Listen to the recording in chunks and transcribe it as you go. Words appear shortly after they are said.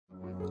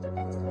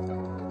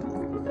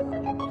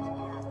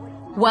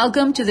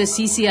Welcome to the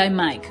CCI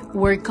Mic,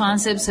 where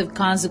concepts have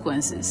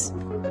consequences.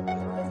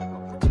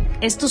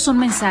 Estos son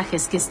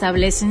mensajes que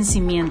establecen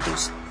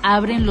cimientos,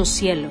 abren los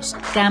cielos,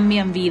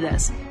 cambian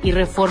vidas y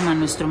reforman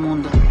nuestro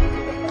mundo.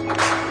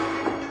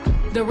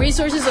 The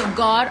resources of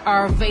God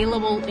are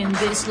available in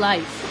this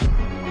life.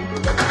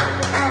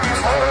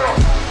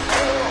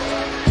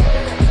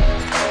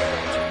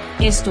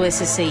 Esto es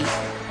CCI,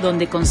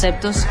 donde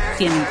conceptos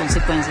tienen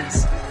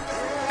consecuencias.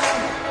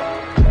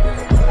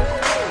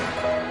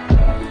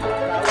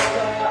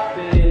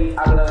 Del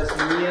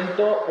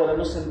agradecimiento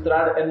podemos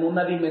entrar en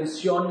una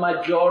dimensión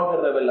mayor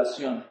de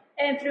revelación.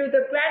 And through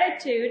the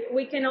gratitude,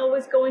 we can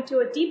always go into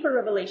a deeper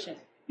revelation.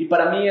 Y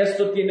para mí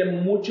esto tiene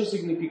mucho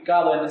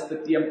significado en este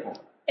tiempo.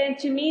 And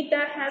to me,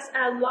 that has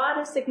a lot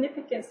of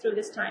significance through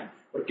this time.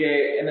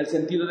 Porque en el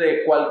sentido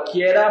de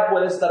cualquiera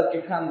puede estar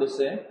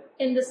quejándose,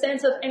 In the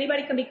sense of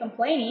anybody can be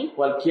complaining,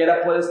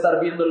 cualquiera puede estar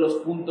viendo los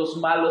puntos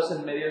malos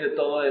en medio de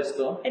todo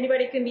esto,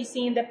 anybody can be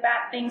seeing the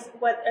bad things,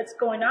 what's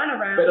going on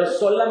around pero us.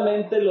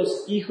 solamente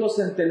los hijos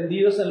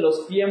entendidos en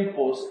los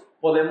tiempos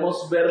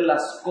podemos ver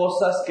las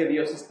cosas que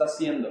Dios está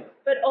haciendo.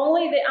 But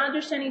only the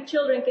understanding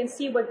children can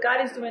see what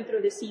God is doing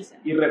through the season.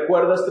 Y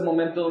recuerdo este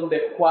momento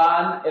donde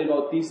Juan el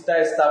Bautista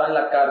estaba en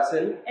la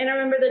cárcel, And I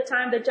remember the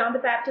time that John the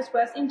Baptist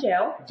was in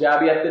jail. ya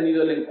había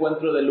tenido el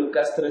encuentro de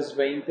Lucas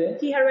 3:20,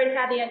 He already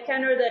had the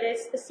encounter that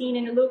is seen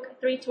in Luke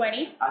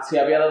 3:20. se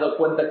había dado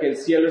cuenta que el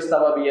cielo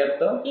estaba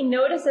abierto, He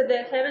noticed that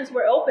the heavens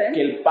were open,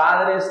 que el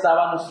Padre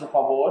estaba a nuestro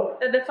favor,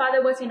 that the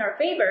Father was in our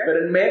favor. pero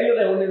en medio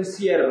de un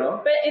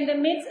encierro But in the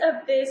midst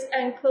of this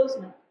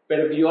enclosement,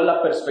 perdió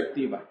la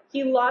perspectiva.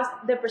 he lost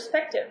the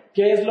perspective.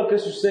 ¿Qué es lo que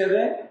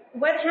sucede?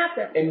 What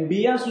happened?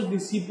 Envía a sus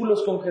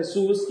discípulos con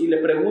Jesús y le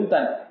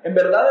preguntan, ¿en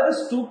verdad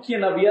eres tú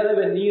quien había de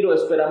venir o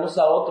esperamos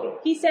a otro?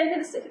 He sent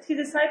his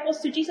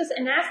disciples to Jesus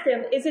and asked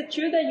him, is it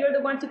true that you're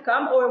the one to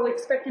come or are we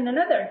expecting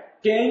another?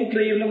 Qué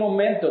increíble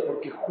momento,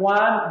 porque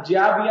Juan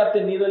ya había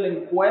tenido el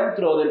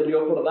encuentro del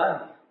río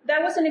Jordán.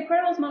 That was an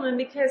incredible moment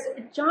because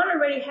John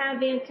already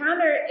had the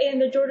encounter in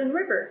the Jordan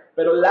River.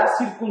 Pero las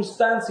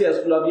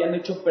circunstancias lo habían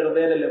hecho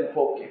perder el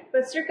enfoque.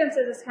 But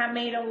circumstances have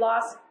made him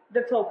lost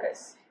the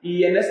focus.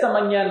 Y en esta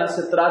mañana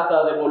se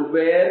trata de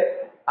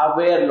volver a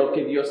ver lo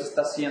que Dios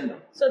está haciendo.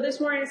 So this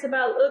morning is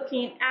about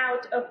looking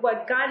out of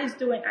what God is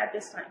doing at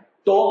this time.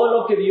 Todo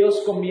lo que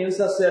Dios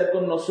comienza a hacer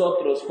con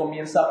nosotros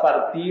comienza a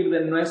partir de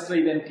nuestra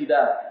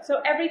identidad.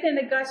 So everything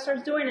that God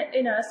starts doing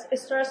in us, it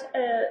starts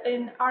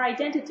in our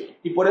identity.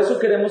 Y por eso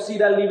queremos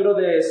ir al libro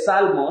de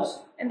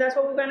Salmos And that's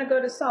why we're going to go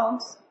to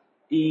Psalms.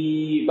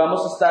 y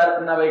vamos a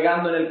estar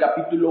navegando en el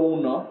capítulo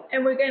 1.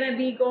 And we're going to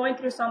be going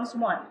through Psalms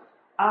 1.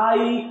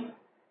 Hay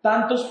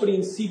tantos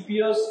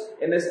principios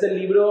en este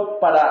libro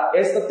para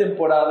esta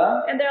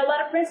temporada, And there are a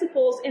lot of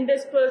principles in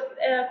this book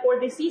for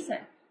this season.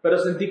 pero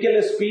sentí que el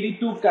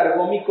Espíritu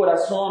cargó mi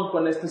corazón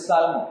con este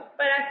salmo.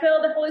 But I feel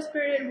the Holy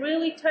Spirit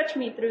really touched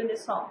me through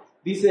this psalm.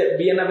 Dice,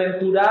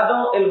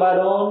 bienaventurado el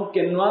varón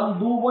que no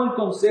anduvo en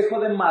consejo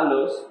de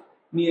malos,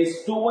 ni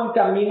estuvo en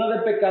camino de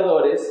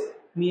pecadores,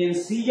 ni en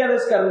silla de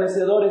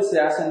escarnecedores se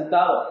ha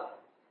sentado,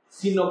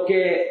 sino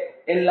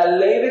que en la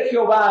ley de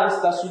Jehová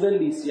está su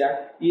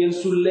delicia, y en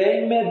su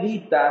ley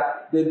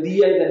medita de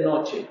día y de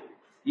noche.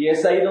 Y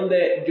es ahí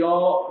donde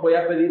yo voy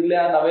a pedirle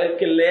a Anabel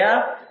que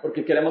lea,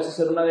 porque queremos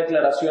hacer una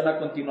declaración a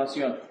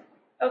continuación.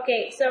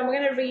 Okay, so I'm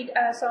going to read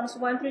Psalms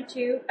 1 through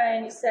 2,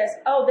 and it says,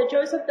 Oh, the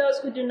joys of those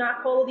who do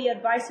not follow the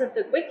advice of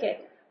the wicked,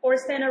 or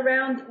stand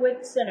around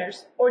with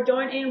sinners, or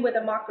join in with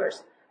the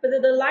mockers, but the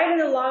delight in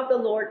the law of the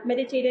Lord,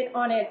 meditated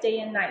on it day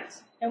and night.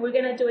 And we're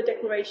going to do a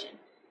declaration.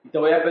 Y te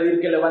voy a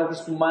pedir que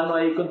levantes tu mano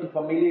ahí con tu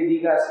familia y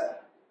digas,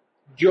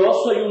 yo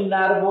soy un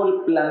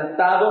árbol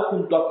plantado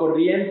junto a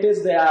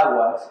corrientes de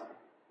aguas,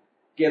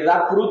 que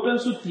da fruto en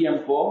su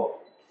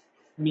tiempo,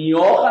 mi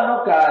hoja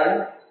no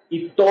cae,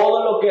 y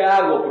todo lo que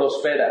hago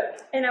prospera.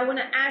 And I want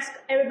to ask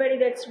everybody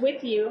that's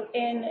with you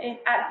and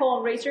at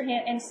home, raise your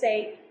hand and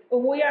say,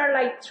 we are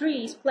like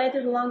trees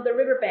planted along the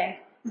riverbank,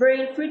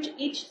 bearing fruit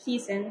each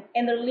season,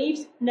 and their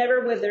leaves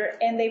never wither,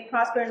 and they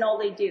prosper in all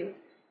they do.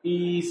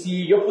 Y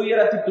si yo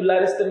pudiera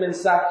titular este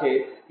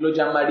mensaje, lo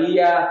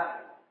llamaría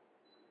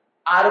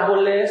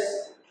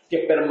árboles que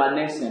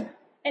permanecen.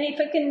 And if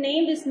I can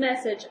name this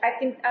message,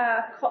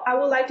 I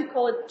would like to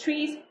call it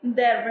trees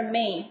that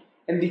remain.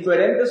 En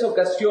diferentes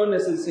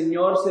ocasiones el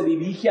Señor se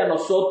dirige a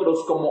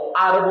nosotros como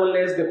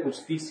árboles de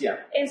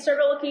justicia. In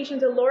several occasions,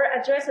 the Lord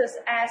addresses us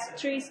as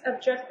trees of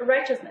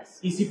righteousness.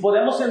 Y si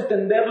podemos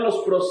entender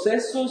los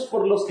procesos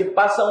por los que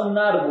pasa un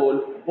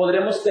árbol,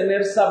 podremos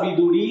tener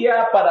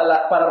sabiduría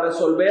para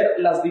resolver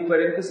las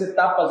diferentes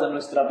etapas de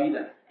nuestra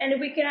vida. And if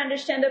we can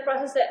understand the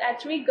process that a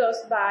tree goes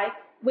by,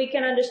 we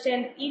can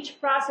understand each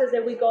process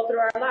that we go through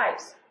our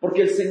lives.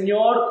 Porque el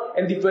Señor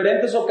en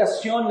diferentes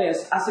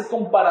ocasiones hace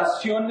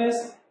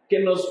comparaciones que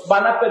nos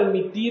van a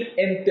permitir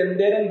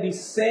entender el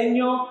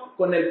diseño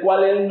con el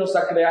cual Él nos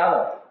ha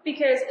creado.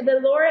 Because the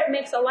Lord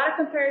makes a lot of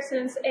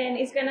comparisons and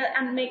is going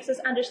to makes us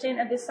understand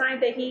a design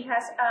that He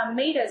has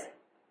made us.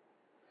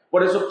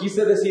 Por eso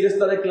quise decir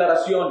esta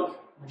declaración,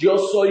 yo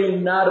soy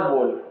un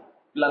árbol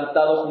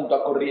plantado junto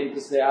a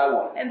corrientes de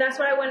agua. And that's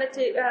why I wanted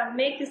to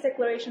make this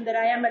declaration that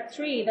I am a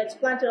tree that's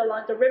planted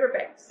along the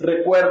riverbanks.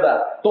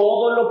 Recuerda,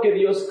 todo lo que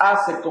Dios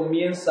hace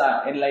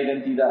comienza en la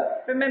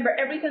identidad. Remember,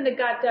 everything that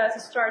God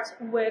does starts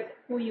with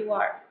who you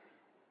are.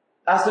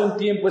 Hace un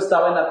tiempo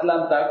estaba en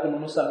Atlanta con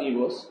unos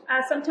amigos.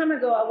 Some time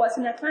ago, I was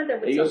in Atlanta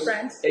with some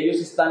friends,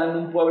 Ellos están en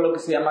un pueblo que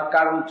se llama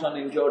Carrollton,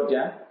 en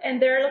Georgia.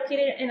 and they're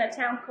located in a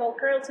town called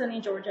Carrollton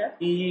in Georgia.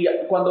 Y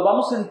cuando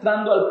vamos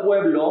entrando al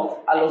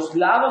pueblo, a los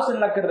lados en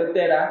la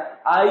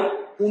carretera hay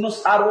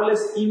unos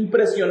árboles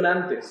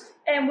impresionantes.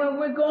 And when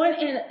we're going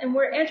in and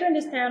we're entering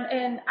this town,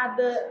 and at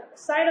the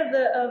side of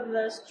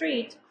the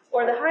street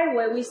or the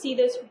highway, we see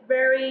this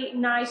very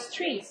nice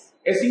trees.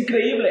 Es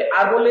increíble,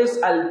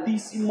 árboles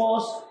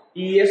altísimos,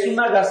 y es un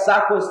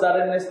agasajo estar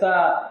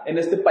en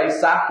este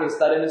paisaje,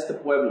 estar en este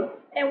pueblo.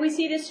 And we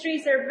see these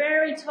trees, they're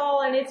very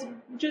tall, and it's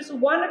just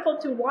wonderful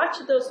to watch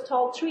those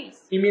tall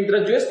trees. Y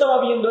mientras yo estaba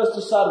viendo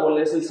estos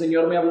árboles, el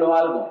Señor me habló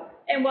algo.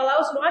 And while I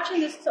was watching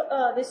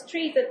this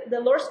trees, the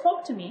Lord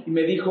spoke to me. Y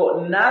me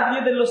dijo,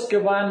 nadie de los que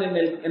van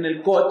en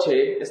el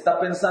coche está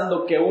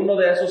pensando que uno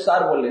de esos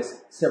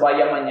árboles se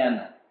vaya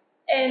mañana.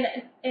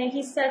 And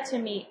he said to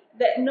me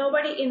that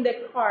nobody in the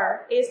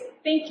car is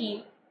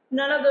thinking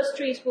none of those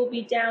trees will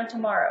be down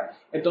tomorrow.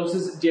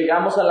 Entonces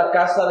llegamos a la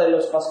casa de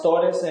los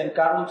pastores en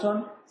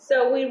Carrollton.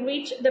 So we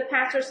reached the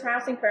pastor's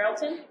house in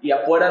Carrollton. Y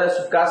afuera de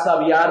su casa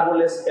había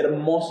árboles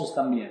hermosos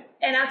también.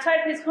 And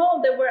outside his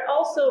home, there were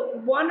also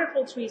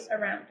wonderful trees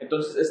around.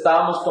 Entonces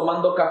estábamos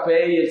tomando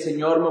café y el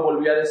Señor me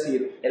volvió a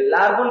decir, el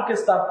árbol que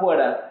está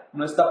afuera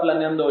no está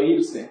planeando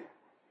irse.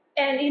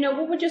 And,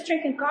 we were just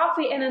drinking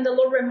coffee, and then the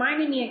Lord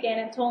reminded me again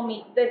and told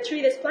me the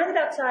tree that's planted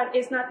outside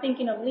is not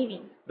thinking of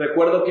leaving.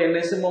 Recuerdo que en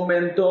ese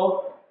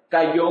momento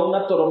cayó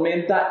una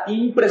tormenta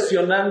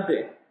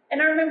impresionante.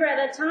 And I remember at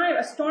that time,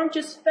 a storm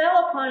just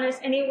fell upon us,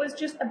 and it was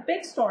just a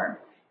big storm.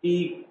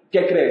 ¿Y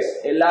qué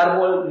crees? El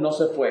árbol no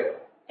se fue.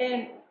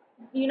 And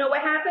you know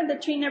what happened? The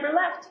tree never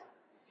left.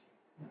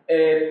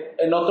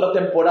 En otra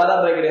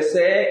temporada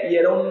regresé y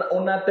era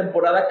una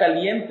temporada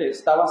caliente,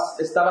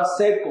 estaba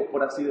seco,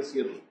 por así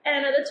decirlo.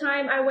 And another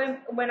time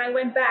when I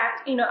went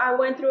back, I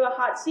went through a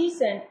hot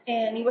season,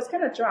 and it was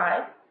kind of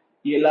dry.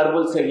 Y el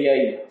árbol seguía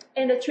ahí.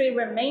 And the tree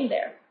remained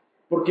there.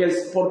 ¿Por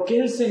qué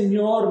el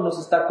Señor nos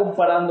está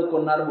comparando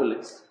con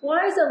árboles?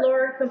 Why is the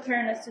Lord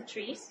comparing us to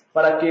trees?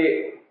 Para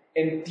que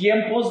en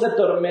tiempos de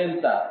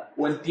tormenta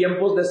o en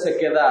tiempos de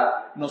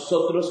sequedad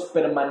nosotros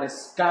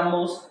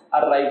permanezcamos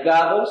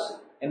arraigados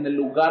en el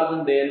lugar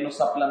donde Él nos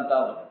ha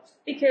plantado.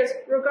 Because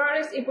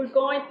regardless if we're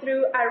going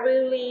through a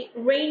really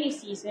rainy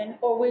season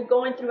or we're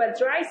going through a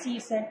dry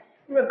season,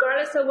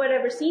 regardless of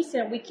whatever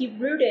season, we keep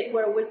rooted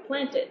where we're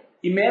planted.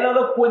 Y me he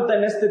dado cuenta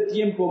en este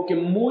tiempo que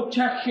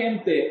mucha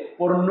gente,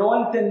 por no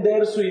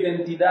entender su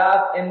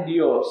identidad en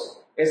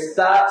Dios,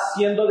 está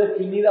siendo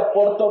definida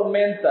por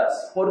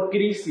tormentas, por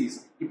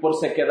crisis y por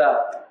sequedad.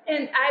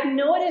 And I've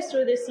noticed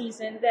through this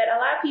season that a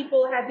lot of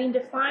people have been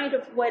defined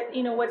of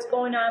what's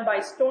going on by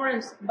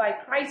storms, by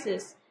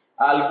crisis.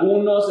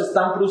 Algunos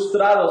están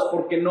frustrados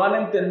porque no han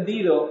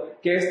entendido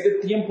que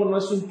este tiempo no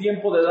es un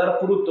tiempo de dar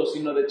frutos,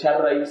 sino de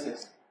echar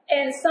raíces.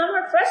 And some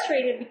are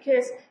frustrated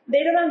because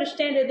they don't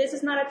understand that this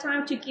is not a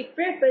time to keep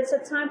fruit, but it's a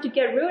time to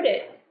get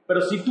rooted.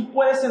 Pero si tú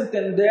puedes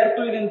entender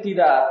tu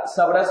identidad,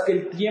 sabrás que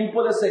el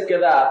tiempo de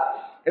sequedad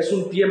es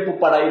un tiempo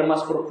para ir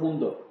más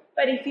profundo.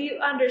 But if you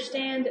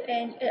understand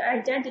an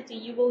identity,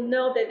 you will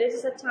know that this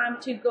is a time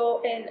to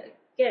go and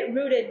get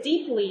rooted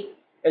deeply.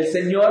 El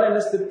Señor en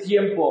este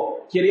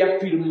tiempo quiere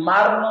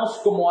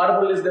afirmarnos como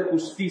árboles de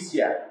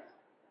justicia.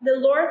 The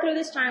Lord through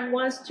this time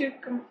wants to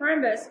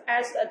confirm us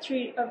as a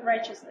tree of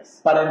righteousness.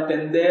 Para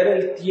entender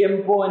el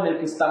tiempo en el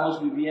que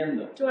estamos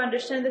viviendo. To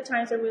understand the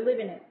times that we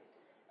live in it.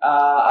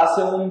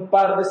 Hace un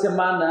par de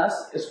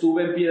semanas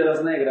estuve en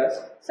Piedras Negras.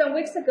 Some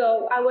weeks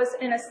ago, I was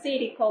in a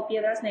city called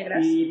Piedras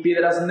Negras. Y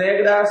Piedras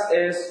Negras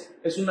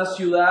es una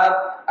ciudad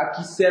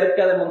aquí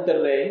cerca de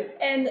Monterrey.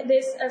 And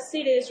this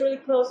city is really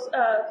close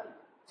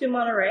to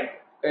Monterrey.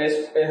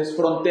 Es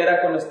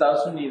frontera con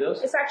Estados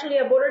Unidos. It's actually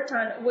a border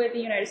town with the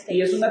United States.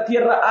 Y es una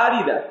tierra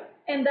árida.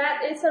 And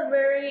that is a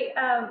very,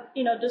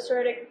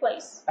 desertic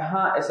place.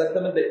 Ajá,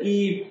 exactamente.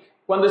 Y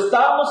cuando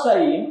estábamos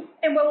ahí,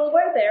 and when we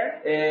were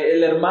there,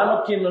 el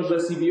hermano quien nos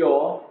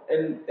recibió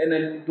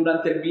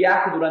durante el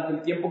viaje, durante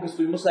el tiempo que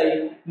estuvimos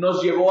ahí,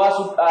 nos llevó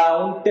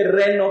a un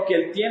terreno que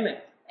él tiene.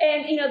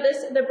 And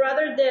the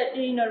brother that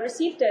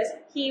received us,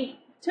 he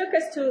took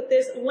us to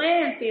this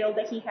landfill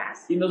that he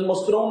has. Y nos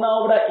mostró una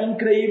obra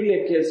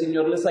increíble que el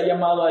Señor les ha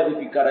llamado a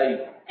edificar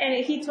ahí. And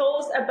he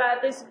told us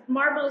about this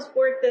marvelous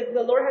work that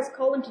the Lord has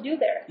called him to do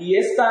there. Y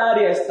esta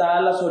área está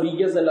a las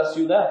orillas de la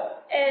ciudad.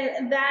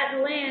 And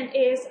that land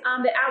is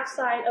on the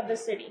outside of the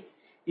city.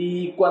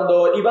 Y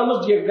cuando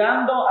íbamos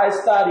llegando a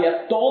esta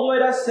área, todo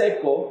era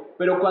seco,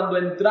 pero cuando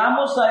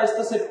entramos a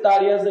estas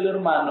hectáreas del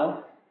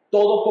hermano,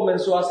 todo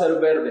comenzó a ser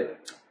verde.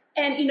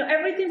 And,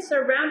 everything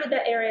surrounded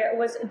that area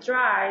was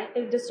dry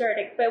and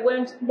desertic. But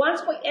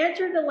once we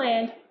entered the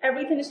land,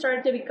 everything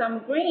started to become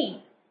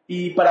green.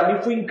 Y para mí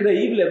fue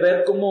increíble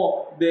ver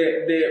cómo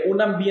de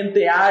un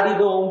ambiente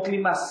árido, un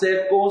clima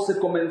seco, se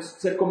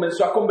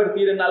comenzó a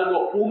convertir en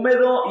algo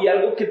húmedo y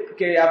algo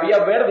que había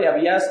verde,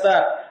 había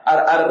hasta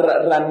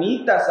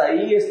ramitas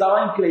ahí,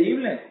 estaba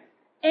increíble.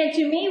 And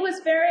to me, it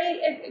was very,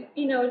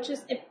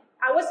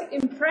 I was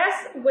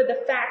impressed with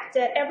the fact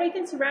that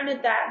everything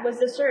surrounded that was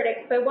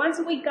desertic. But once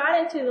we got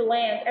into the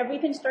land,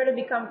 everything started to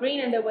become green,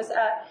 and there was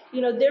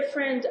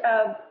different,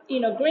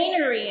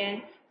 greenery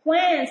and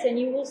plants, and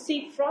you will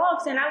see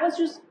frogs. And I was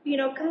just,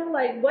 kind of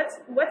like,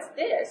 what's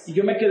this? Y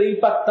yo me quedé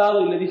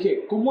impactado y le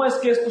dije, ¿cómo es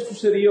que esto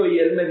sucedió? Y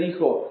él me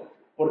dijo,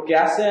 porque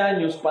hace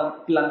años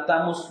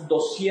plantamos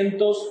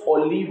 200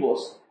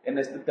 olivos en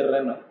este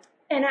terreno.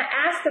 And I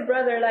asked the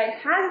brother, like,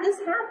 how did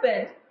this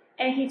happen?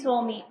 And he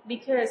told me,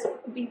 because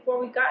before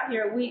we got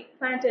here, we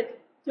planted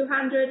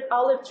 200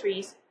 olive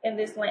trees in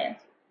this land.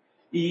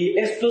 Y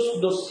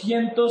estos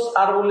 200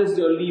 árboles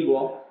de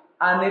olivo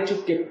han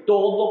hecho que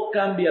todo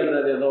cambie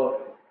alrededor.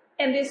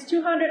 And these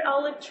 200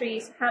 olive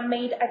trees have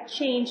made a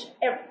change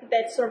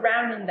that's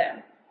surrounding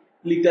them.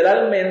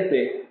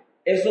 Literalmente,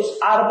 esos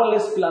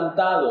árboles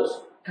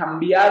plantados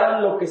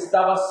cambiaron lo que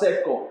estaba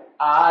seco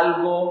a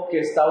algo que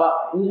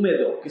estaba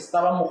húmedo, que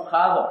estaba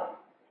mojado.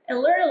 And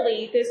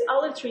literally, these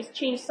olive trees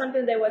changed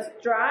something that was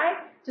dry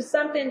to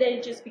something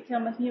that just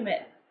became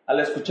humid. Al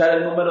escuchar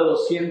el número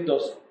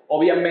 200,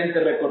 obviamente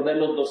recordé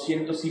los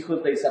 200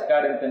 hijos de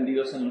Isaacar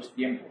entendidos en los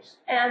tiempos.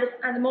 And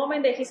at the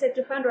moment that he said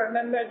 200, I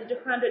remember the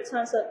 200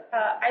 sons of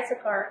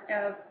Issachar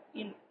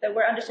that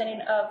were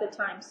understanding of the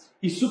times.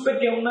 Y supe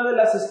que una de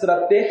las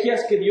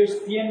estrategias que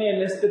Dios tiene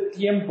en este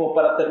tiempo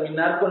para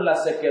terminar con la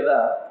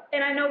sequedad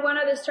And I know one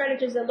of the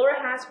strategies the Lord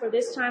has for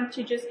this time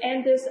to just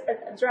end this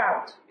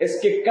drought es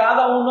que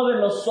cada uno de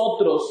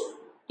nosotros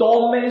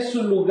tome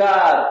su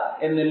lugar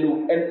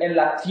en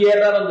la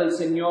tierra donde el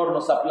Señor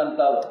nos ha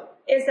plantado.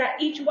 is that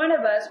each one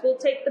of us will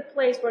take the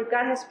place where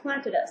God has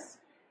planted us.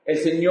 El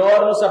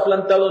Señor nos ha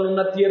plantado en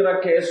una tierra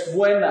que es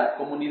buena,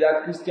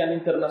 Comunidad Cristiana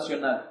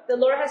Internacional. The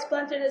Lord has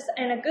planted us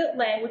in a good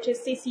land, which is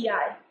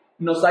CCI.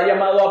 Nos ha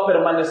llamado a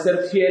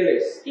permanecer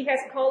fieles. He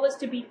has called us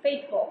to be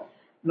faithful.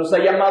 Nos ha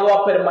llamado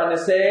a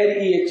permanecer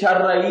y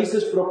echar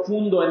raíces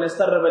profundo en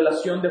esta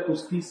revelación de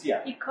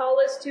justicia. He called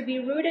us to be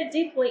rooted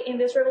deeply in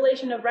this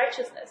revelation of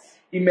righteousness.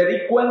 Y me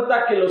di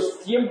cuenta que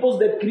los tiempos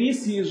de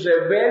crisis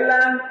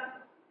revelan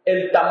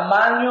el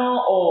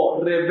tamaño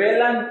o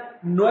revelan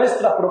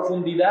nuestra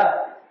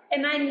profundidad.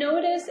 And I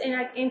noticed and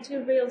I came to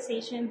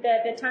realization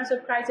that the times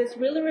of crisis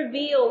really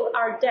reveal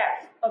our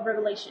depth of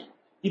revelation.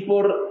 Y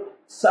por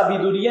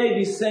sabiduría y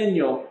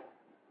diseño,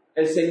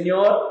 el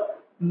Señor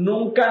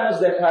nunca nos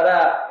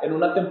dejará en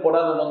una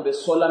temporada donde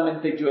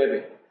solamente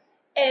llueve.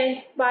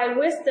 And by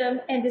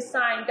wisdom and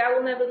design, God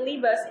will never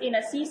leave us in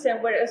a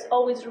season where it's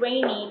always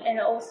raining and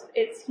also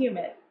it's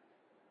humid.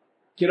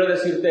 Quiero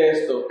decirte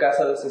esto,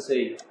 Casa de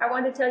CCI. I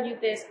want to tell you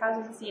this, House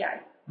of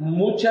CCI.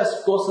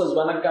 Muchas cosas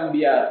van a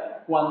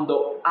cambiar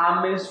cuando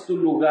ames tu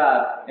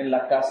lugar en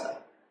la casa.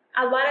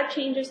 A lot of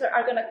changes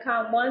are going to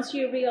come once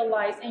you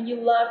realize and you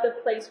love the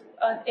place,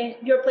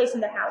 your place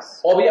in the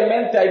house.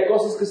 Obviamente hay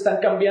cosas que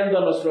están cambiando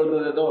a nuestro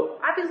alrededor.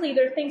 Obviously,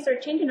 there are things that are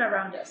changing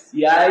around us.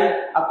 Y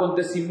hay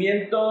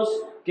acontecimientos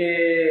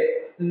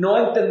que no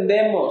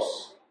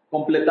entendemos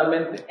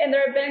completamente. And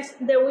there are events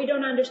that we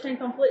don't understand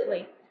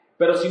completely.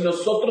 Pero si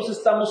nosotros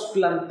estamos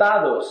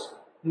plantados,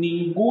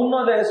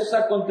 ninguno de esos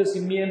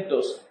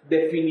acontecimientos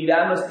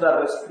definirá nuestra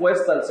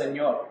respuesta al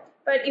Señor.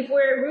 But if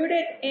we're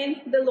rooted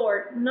in the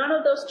Lord, none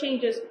of those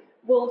changes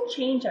will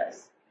change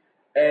us.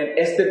 En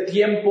este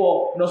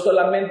tiempo no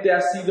solamente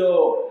ha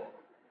sido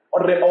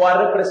o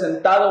ha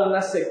representado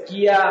una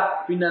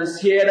sequía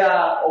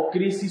financiera o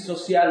crisis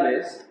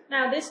sociales,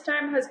 Now, this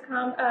time has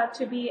come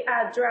to be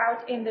a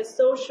drought in the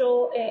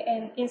social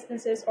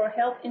instances or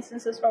health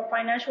instances or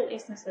financial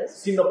instances.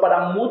 sino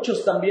para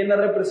muchos también ha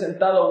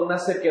representado una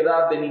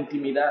sequedad en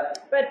intimidad.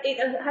 But it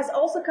has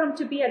also come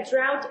to be a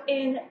drought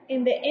in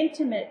the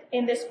intimate,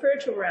 in the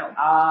spiritual realm.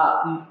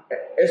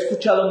 He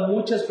escuchado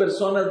muchas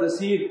personas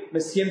decir, me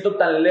siento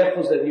tan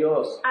lejos de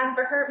Dios. I've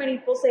heard many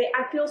people say,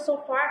 I feel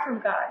so far from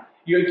God.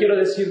 Y hoy quiero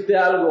decirte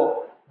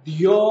algo,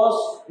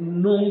 Dios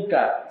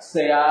nunca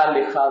se ha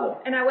alejado.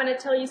 And I want to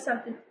tell you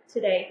something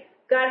today.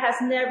 God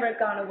has never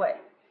gone away.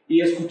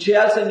 Y escuché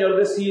al Señor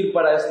decir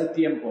para este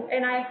tiempo,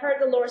 And I heard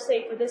the Lord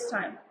say for this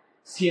time,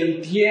 si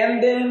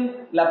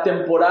entienden la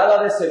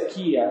temporada de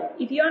sequía,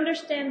 if you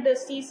understand the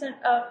season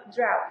of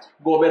drought,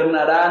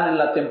 gobernarán en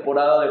la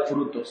temporada de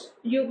frutos.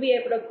 you'll be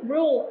able to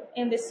rule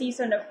in the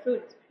season of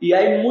fruit. Y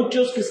hay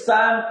muchos que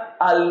están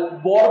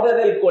al borde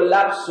del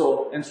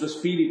colapso en su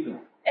espíritu.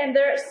 And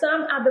there are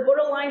some at the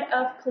borderline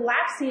of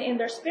collapsing in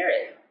their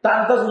spirit.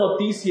 Tantas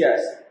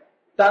noticias,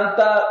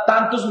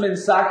 tantos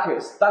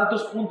mensajes,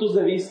 tantos puntos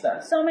de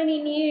vista. So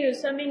many news,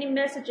 so many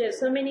messages,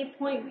 so many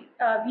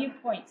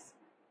viewpoints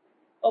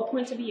or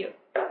points of view.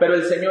 Pero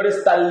el Señor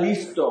está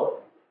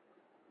listo.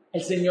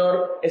 El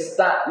Señor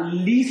está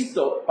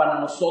listo para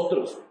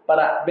nosotros,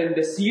 para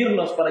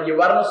bendecirnos, para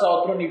llevarnos a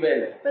otro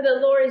nivel. But the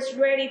Lord is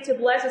ready to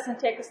bless us and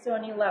take us to a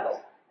new level.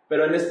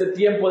 Pero en este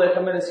tiempo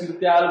déjame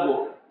decirte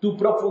algo. tu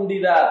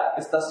profundidad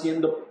está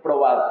siendo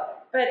probada.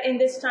 But in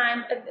this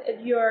time,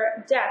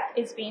 your depth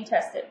is being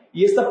tested.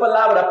 Y esta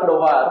palabra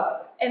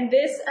probar, And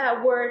this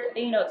word,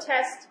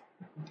 test,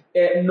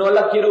 no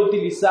la quiero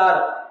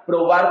utilizar,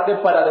 probarte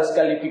para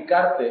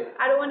descalificarte.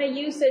 I don't want to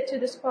use it to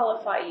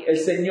disqualify you. El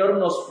Señor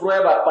nos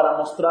prueba para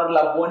mostrar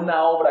la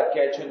buena obra que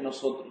ha hecho en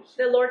nosotros.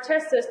 The Lord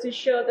tests us to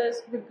show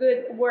us the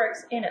good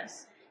works in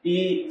us.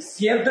 Y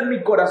siento en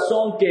mi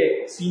corazón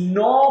que si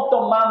no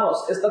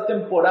tomamos esta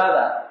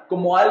temporada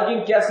como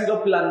alguien que ha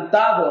sido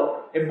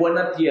plantado en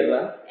buena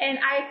tierra, And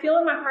I feel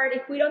in my heart,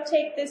 if we don't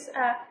take this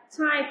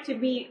time to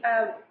be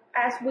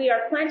as we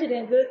are planted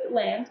in good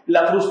land,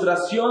 la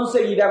frustración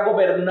seguirá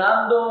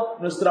gobernando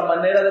nuestra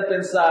manera de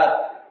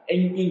pensar e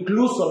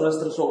incluso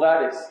nuestros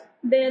hogares.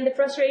 then the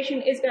frustration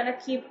is going to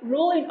keep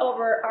ruling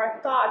over our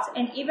thoughts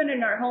and even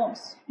in our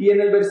homes. Y en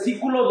el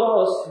versículo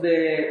 2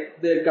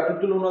 del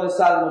capítulo 1 de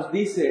Salmos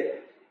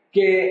dice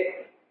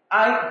que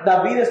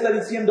David está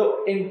diciendo,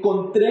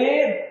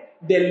 encontré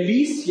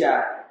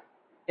delicia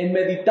en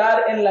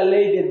meditar en la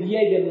ley de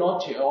día y de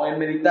noche, o en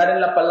meditar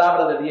en la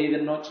palabra de día y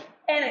de noche.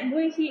 And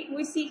we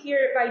see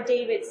here by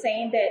David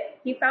saying that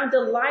he found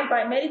delight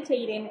by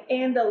meditating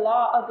in the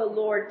law of the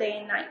Lord day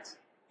and night.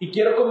 Y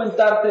quiero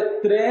comentarte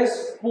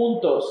 3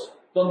 puntos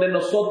donde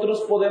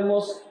nosotros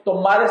podemos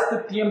tomar este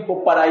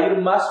tiempo para ir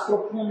más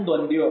profundo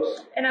en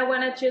Dios. And I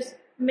want to just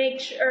make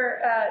sure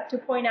to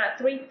point out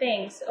 3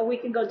 things so we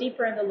can go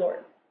deeper in the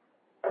Lord.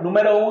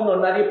 Número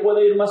 1, nadie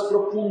puede ir más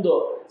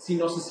profundo si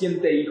no se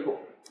siente hijo.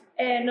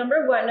 And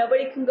number 1,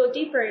 nobody can go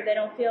deeper if they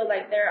don't feel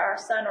like they're our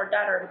son or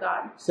daughter of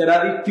God.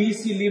 Será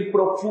difícil ir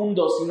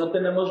profundo si no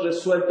tenemos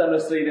resuelta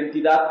nuestra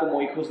identidad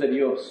como hijos de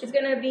Dios. It's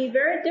going to be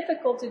very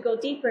difficult to go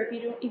deeper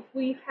if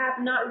we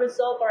have not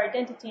resolved our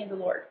identity in the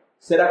Lord.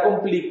 Será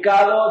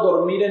complicado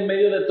dormir en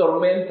medio de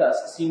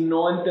tormentas si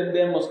no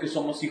entendemos que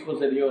somos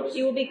hijos de Dios.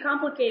 It will be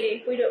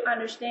complicated if we don't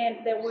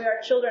understand that we are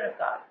children of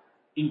God.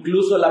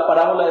 Incluso la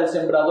parábola del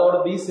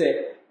sembrador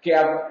dice que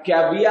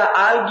había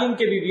alguien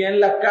que vivía en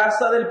la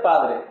casa del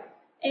Padre.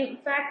 In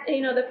fact,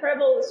 the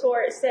parable of the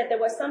sower said there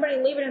was somebody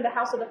living in the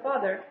house of the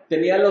Father.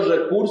 Tenía los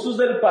recursos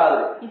del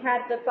Padre. He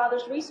had the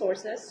Father's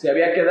resources. Se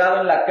había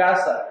quedado en la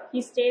casa,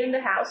 He stayed in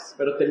the house,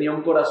 pero tenía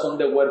un corazón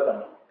de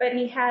huérfano. but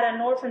he had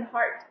an orphan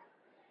heart.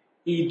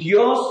 Y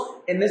Dios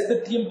en este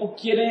tiempo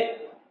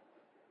quiere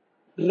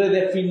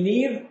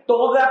redefinir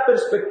toda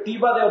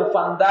perspectiva de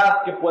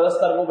orfandad que pueda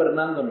estar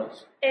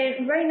gobernándonos.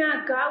 And right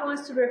now, God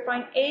wants to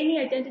refine any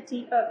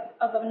identity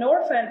of an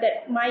orphan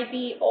that might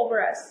be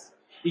over us.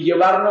 Y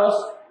llevarnos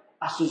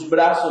a sus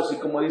brazos y,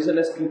 como dice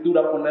la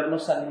Escritura,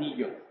 ponernos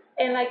anillo,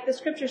 And like the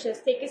scripture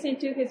says, take us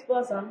into his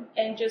bosom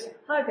and just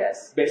hug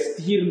us,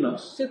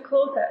 vestirnos to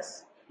clothe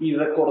us, y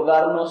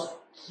recordarnos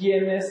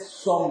quiénes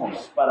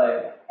somos para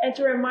Él. and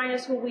to remind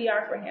us who we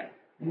are for him.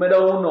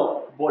 Número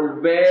 1,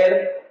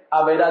 volver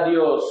a ver a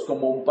Dios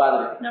como un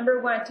Padre.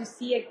 Number 1, to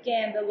see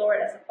again the Lord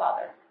as a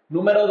father.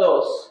 Número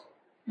 2,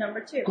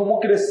 Number 2, ¿cómo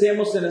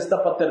crecemos en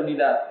esta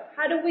paternidad?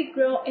 how do we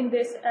grow in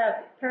this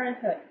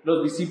parenthood?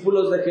 Los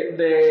discípulos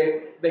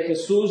de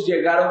Jesús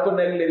llegaron con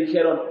Él y le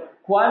dijeron,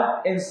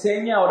 Juan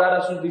enseña a orar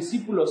a sus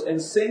discípulos,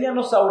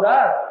 enséñanos a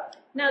orar.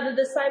 Now the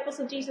disciples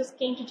of Jesus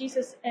came to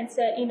Jesus and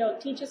said,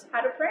 teach us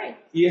how to pray.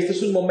 Y este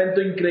es un momento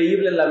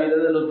increíble en la vida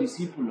de los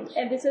discípulos,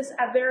 And this is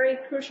a very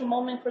crucial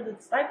moment for the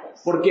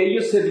disciples. porque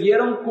ellos se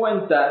dieron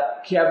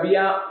cuenta que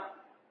había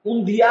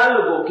un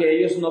diálogo que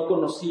ellos no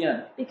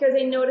conocían. Because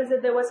they noticed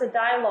that there was a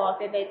dialogue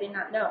that they did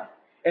not know.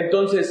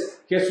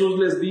 Entonces Jesús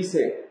les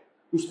dice,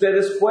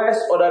 ustedes pues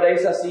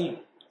oraréis así,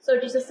 So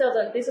Jesus tells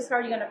them, this is how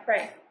you're going to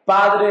pray.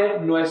 Padre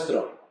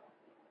nuestro.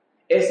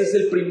 Ese es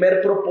el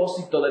primer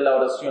propósito de la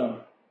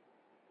oración,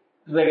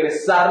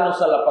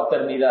 regresarnos a la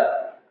paternidad.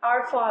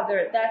 Our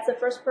Father, that's the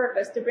first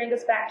purpose, to bring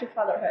us back to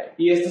fatherhood.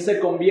 Y este se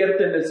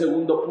convierte en el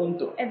segundo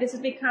punto, And this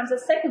becomes a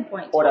second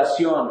point.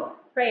 oración,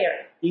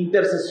 Prayer,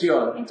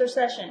 intercesión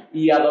intercession,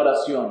 y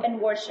adoración. and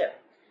worship.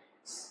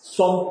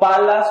 Son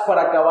palas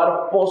para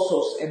cavar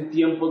pozos en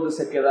tiempos de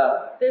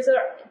sequedad. These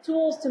are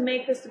tools to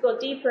make us to go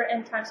deeper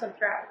in times of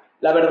drought.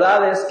 La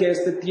verdad es que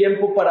este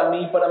tiempo para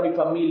mí y para mi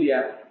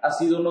familia ha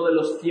sido uno de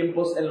los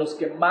tiempos en los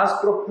que más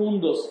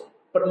profundo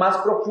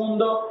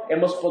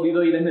hemos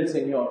podido ir en el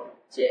Señor.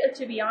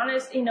 To be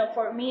honest,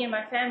 for me and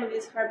my family,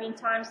 these have been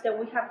times that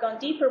we have gone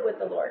deeper with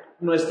the Lord.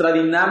 Nuestra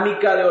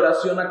dinámica de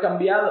oración ha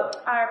cambiado.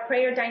 Our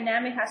prayer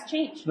dynamic has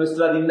changed.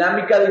 Nuestra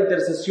dinámica de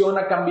intercesión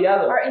ha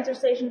cambiado. Our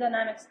intercession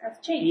dynamics has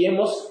Y changed.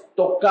 hemos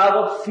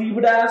tocado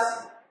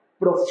fibras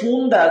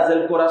profundas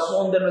del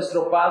corazón de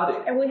nuestro Padre.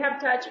 And we have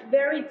touched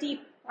very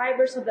deep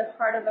fibers of the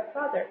heart of the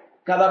Father.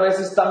 Cada vez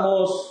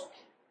estamos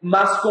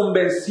más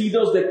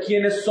convencidos de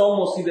quiénes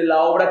somos y de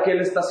la obra que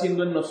Él está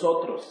haciendo en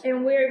nosotros.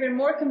 And we're even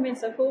more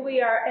convinced of who we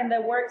are and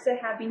the works that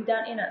have been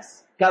done in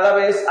us. Cada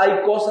vez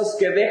hay cosas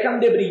que dejan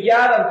de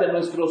brillar ante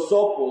nuestros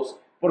ojos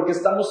porque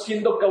estamos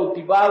siendo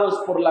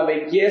cautivados por la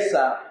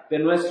belleza de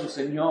nuestro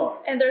Señor.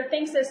 And there are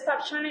things that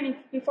stop shining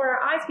before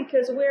our eyes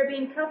because we're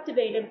being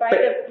captivated by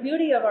the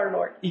beauty of our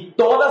Lord. Y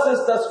todas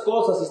estas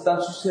cosas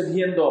están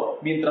sucediendo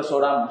mientras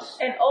oramos.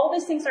 And all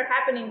these things are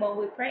happening while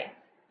we pray.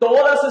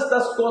 Todas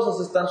estas cosas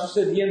están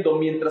sucediendo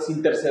mientras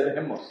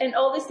intercedemos. And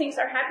all these things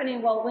are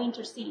happening while we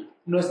intercede.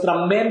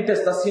 Nuestra mente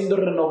está siendo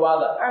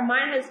renovada. Our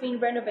mind has been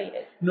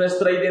renovated.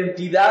 Nuestra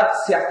identidad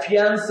se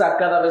afianza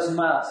cada vez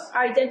más.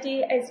 Our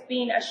identity is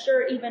being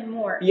assured even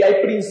more. Y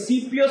hay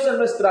principios en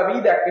nuestra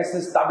vida que se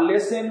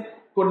establecen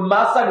con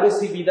más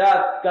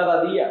agresividad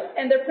cada día.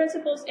 And there are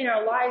principles in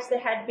our lives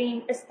that had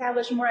been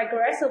established more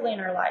aggressively in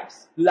our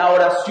lives. La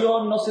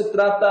oración no se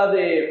trata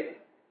de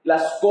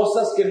las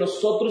cosas que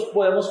nosotros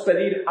podemos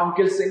pedir,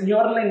 aunque el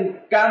Señor le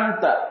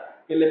encanta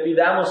que le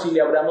pidamos y le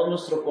abramos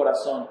nuestro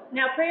corazón.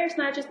 Now, prayer is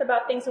not just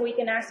about things that we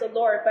can ask the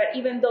Lord, but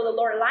even though the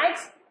Lord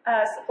likes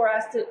us, for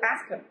us to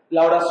ask Him.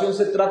 La oración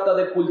se trata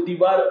de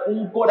cultivar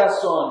un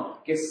corazón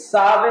que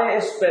sabe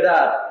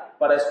esperar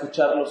para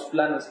escuchar los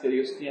planes que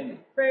Dios tiene.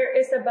 Prayer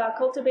is about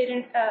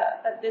cultivating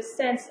this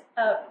sense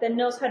that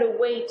knows how to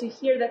wait to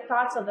hear the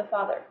thoughts of the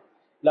Father.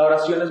 La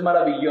oración es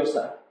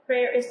maravillosa.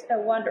 Prayer is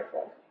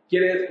wonderful.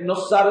 ¿No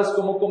sabes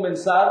cómo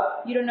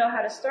comenzar? You don't know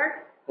how to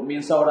start?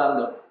 Comienza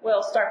orando.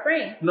 Well, start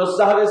praying. ¿No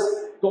sabes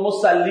cómo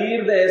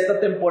salir de esta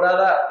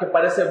temporada que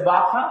parece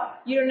baja?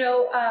 You don't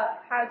know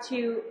how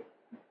to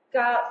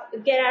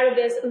get out of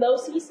this low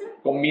season?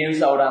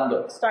 Comienza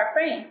orando. Start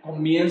praying.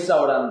 Comienza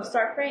orando.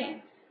 Start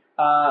praying.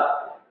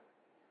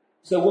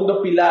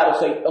 Segundo pilar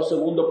o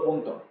segundo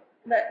punto.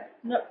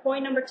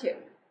 Point number 2.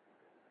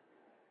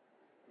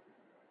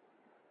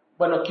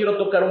 Bueno, quiero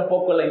tocar un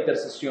poco la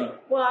intercesión.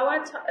 Well, I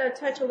want to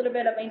touch a little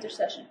bit of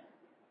intercession.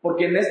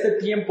 Porque en este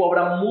tiempo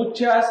habrá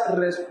muchas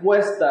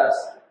respuestas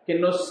que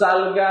no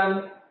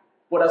salgan,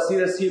 por así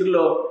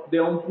decirlo,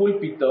 de un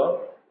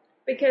púlpito,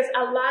 Because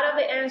a lot of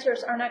the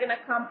answers are not going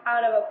to come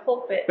out of a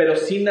pulpit, pero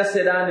sí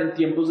nacerán en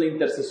tiempos de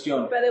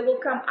intercesión. but they will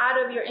come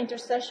out of your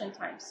intercession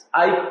times.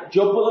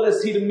 Yo puedo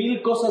decir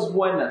 1000 cosas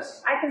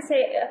buenas, I can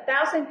say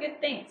 1,000 good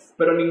things,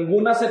 pero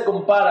ninguna se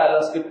compara a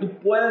las que tú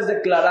puedes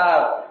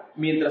declarar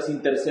mientras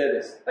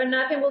intercedes. but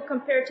nothing will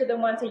compare to the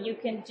ones that you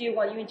can do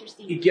while you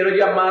intercede. Y quiero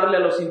llamarle a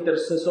los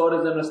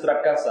intercesores de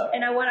nuestra casa.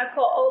 And I want to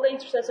call all the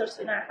intercessors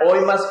in our house.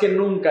 Hoy más que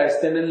nunca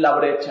estén en la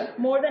brecha.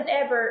 More than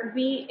ever,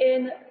 be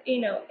in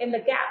the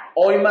gap.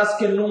 Hoy más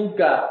que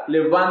nunca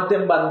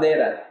levanten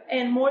bandera.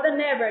 And more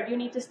than ever, you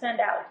need to stand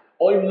out.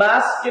 Hoy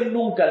más que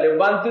nunca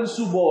levanten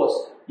su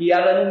voz y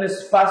hagan un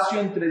espacio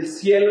entre el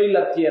cielo y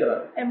la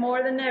tierra. And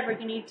more than ever,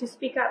 you need to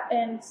speak up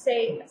and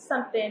say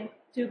something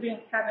to bring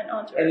heaven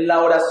onto earth. En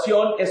la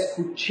oración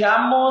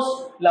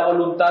escuchamos la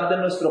voluntad de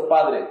nuestro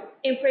Padre,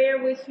 In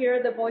prayer, we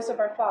hear the voice of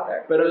our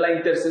Father. pero en la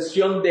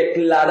intercesión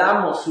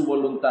declaramos su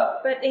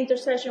voluntad. But in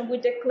intercession, we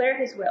declare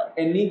His will.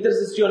 En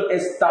intercesión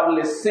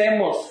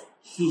establecemos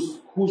sus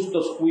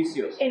justos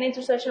juicios. In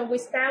intercession, we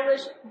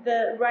establish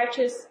the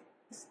righteous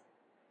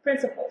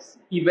principles.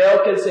 Y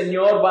veo que el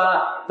Señor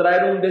va a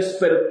traer un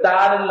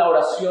despertar en la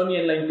oración y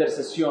en la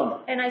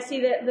intercesión. And I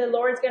see that the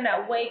Lord is going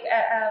to wake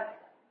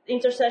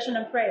intercession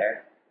and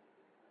prayer.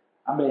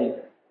 Amén.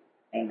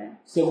 Amen.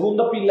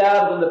 Segundo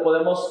pilar donde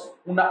podemos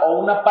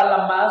una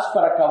pala más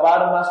para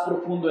acabar más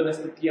profundo en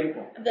este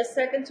tiempo. The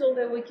second tool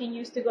that we can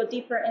use to go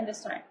deeper in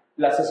this time,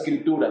 Las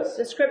escrituras.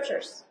 the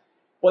scriptures.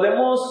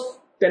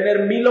 Podemos tener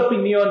 1000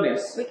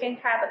 opiniones We can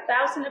have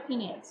 1,000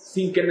 opinions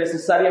sin que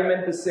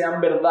necesariamente sean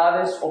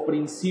verdades o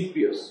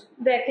principios.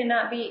 that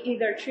cannot be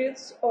either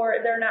truths or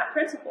they're not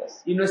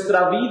principles. Y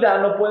nuestra vida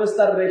no puede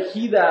estar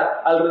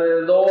regida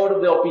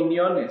alrededor de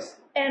opiniones,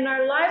 And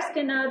our lives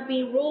cannot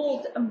be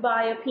ruled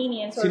by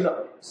opinions,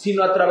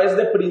 sino a través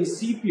de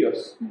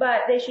principios,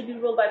 but they should be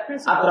ruled by a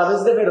principles.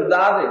 través de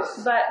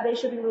verdades, But they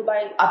should be ruled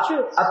by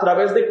truths. a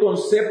través de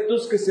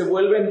conceptos que se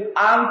vuelven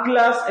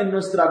anclas en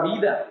nuestra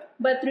vida.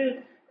 But through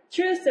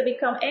truths that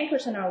become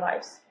anchors in our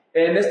lives.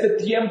 En este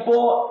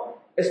tiempo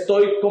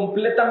estoy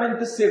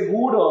completamente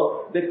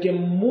seguro de que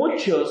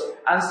muchos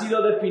han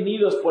sido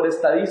definidos por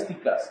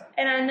estadísticas.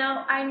 And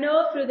I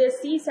know through this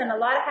season, a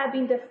lot have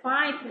been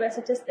defined through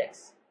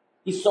statistics.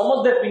 Y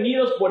somos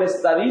definidos por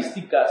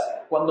estadísticas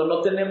cuando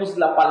no tenemos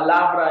la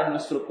palabra en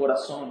nuestro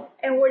corazón.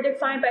 And we're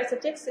defined by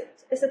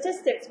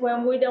statistics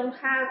when we don't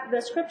have the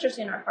scriptures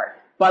in our heart.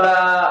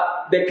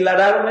 Para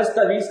declarar una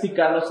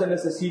estadística no se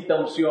necesita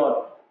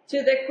unción. To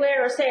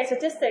declare or say a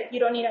statistic, you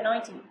don't need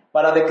anointing.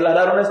 Para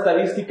declarar una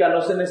estadística no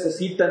se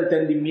necesita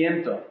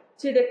entendimiento.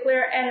 To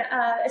declare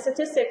a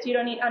statistic, you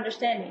don't need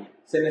understanding.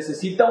 Se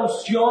necesita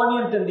unción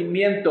y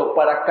entendimiento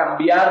para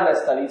cambiar la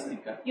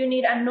estadística. You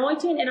need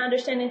anointing and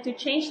understanding to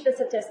change the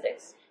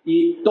statistics.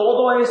 Y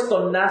todo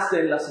esto nace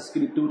en las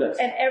escrituras.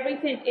 And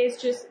everything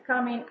is just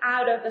coming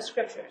out of the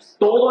scriptures.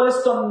 Todo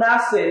esto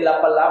nace en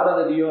la palabra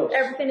de Dios.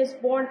 Everything is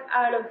born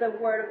out of the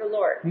word of the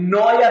Lord.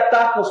 No hay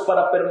atajos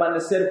para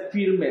permanecer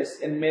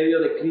firmes en medio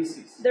de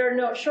crisis. There are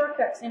no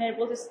shortcuts in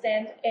able to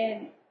stand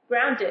and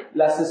grounded.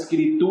 Las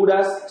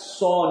escrituras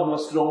son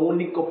nuestro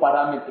único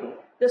parámetro.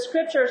 The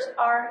scriptures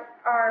are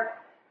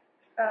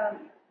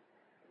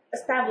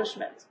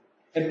establishment.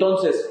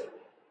 Entonces,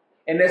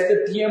 en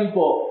este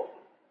tiempo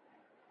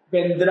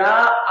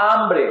vendrá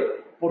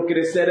hambre por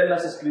crecer en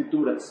las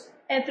Escrituras.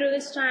 And through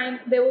this time,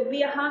 there will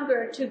be a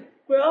hunger to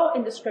grow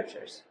in the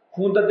scriptures.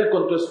 Júntate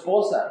con tu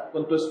esposa,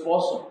 con tu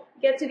esposo.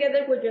 Get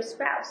together with your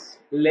spouse.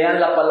 Lean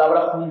la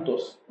palabra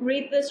juntos.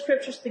 Read the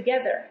scriptures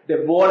together.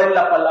 Devoren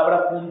la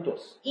palabra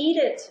juntos. Eat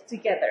it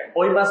together.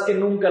 Hoy más que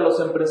nunca los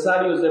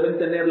empresarios deben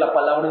tener la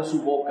palabra en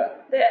su boca,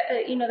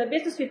 The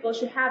business people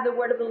should have the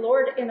word of the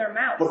Lord in their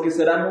mouth. porque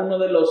serán una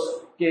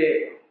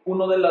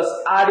de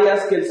las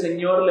áreas que el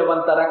Señor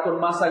levantará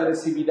con más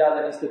agresividad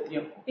en este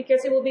tiempo.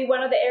 Because it will be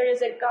one of the areas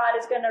that God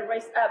is going to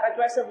raise up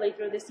aggressively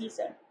through this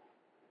season.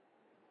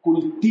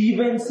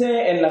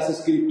 Cultívense en las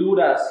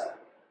Escrituras,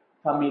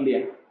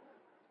 familia.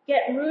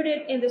 Get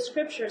rooted in the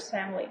scriptures,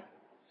 family.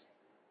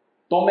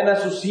 Tomen a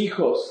sus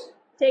hijos,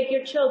 Take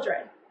your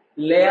children.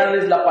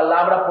 léanles la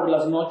palabra por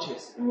las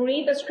noches.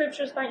 Read the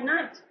scriptures by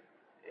night.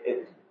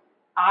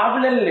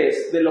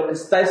 Háblenles de lo que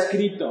está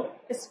escrito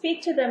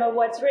Speak to them of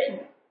what's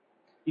written,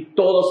 y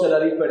todo será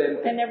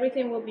diferente. and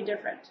everything will be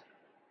different.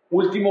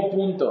 Último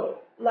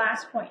punto,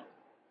 Last point,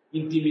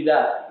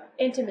 intimidad.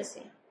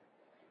 intimacy.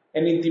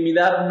 En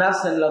intimidad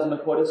nacen las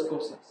mejores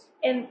cosas.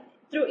 And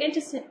through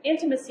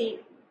intimacy,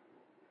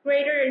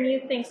 greater and new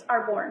things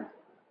are born.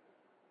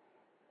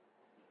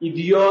 Y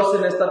Dios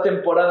en esta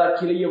temporada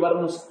quiere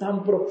llevarnos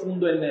tan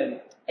profundo en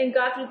Él. And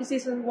God through the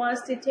season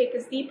wants to take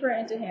us deeper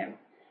into Him.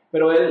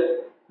 Pero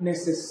Él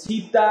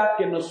necesita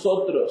que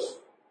nosotros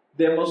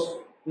demos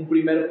un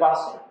primer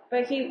paso.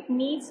 But He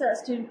needs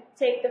us to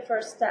take the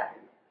first step.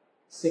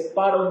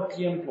 Separa un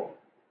tiempo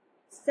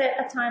Set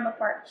a time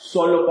apart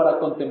solo para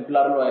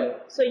contemplarlo a Él.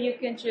 so you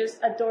can just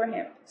adore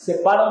Him.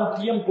 Separa un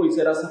tiempo y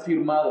serás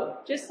afirmado.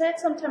 Just set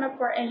some time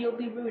apart and you'll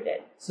be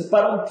rooted.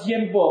 Separa un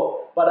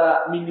tiempo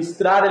para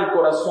ministrar el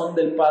corazón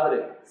del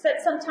Padre.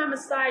 Set some time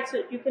aside so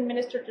you can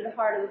minister to the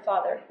heart of the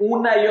Father.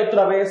 Una y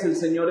otra vez el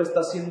Señor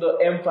está haciendo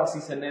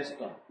énfasis en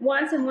esto.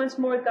 Once and once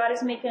more, God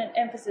is making an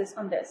emphasis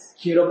on this.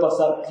 Quiero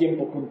pasar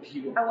tiempo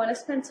contigo. I want to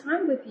spend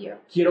time with you.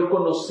 Quiero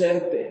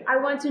conocerte. I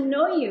want to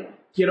know you.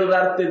 Quiero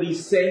darte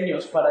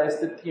diseños para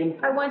este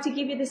tiempo. I want to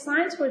give you the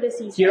signs for this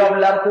season. Quiero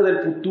hablarte del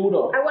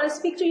futuro. I want to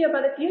speak to you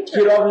about the future.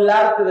 Quiero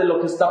hablarte de lo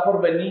que está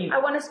por venir. I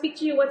want to speak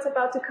to you what's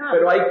about to come.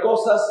 Pero hay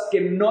cosas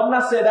que no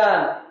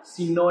nacerán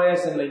si no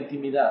es en la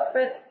intimidad.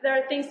 But there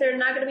are things that are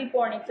not going to be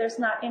born if there's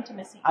not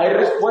intimacy. Hay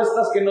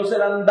respuestas que no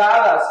serán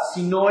dadas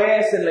si no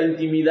es en la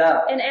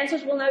intimidad. And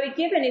answers will not be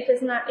given if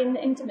it's not in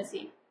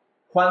intimacy.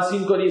 Juan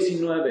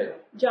 5:19.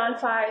 John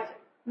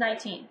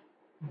 5:19.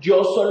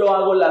 Yo solo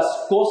hago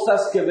las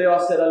cosas que veo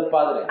hacer al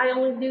Padre. I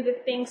only do the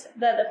things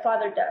that the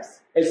Father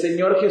does. El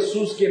Señor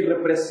Jesús, quien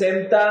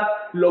representa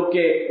lo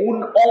que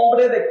un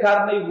hombre de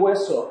carne y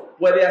hueso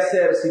puede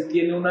hacer si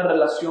tiene una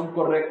relación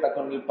correcta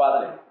con el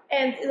Padre.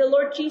 And the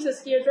Lord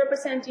Jesus here is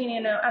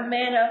representing a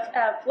man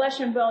of flesh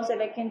and bones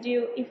that it can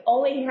do if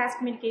only he has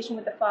communication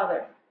with the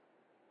Father.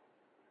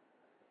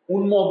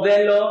 Un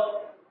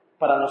modelo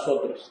para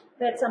nosotros.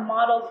 That's a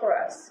model for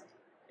us.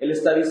 Él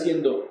está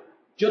diciendo,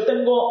 yo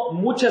tengo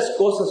muchas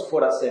cosas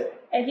por hacer.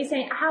 And he's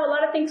saying, I have a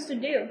lot of things to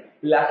do.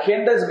 La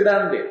agenda es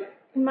grande,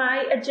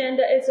 My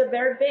agenda is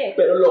very big.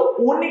 pero lo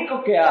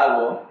único que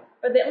hago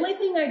But the only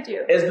thing I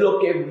do es lo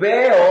que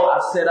veo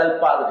hacer al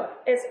Padre.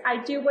 is I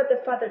do what the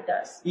Father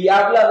does. Y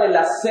habla del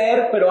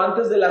hacer, pero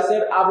antes del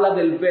hacer habla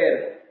del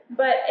ver.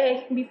 But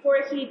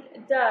before he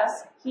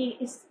does, he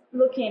is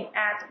looking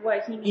at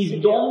what he needs ¿Y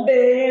to do.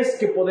 dónde es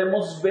que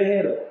podemos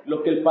ver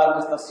lo que el Padre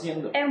está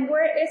haciendo? And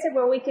where is it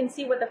where we can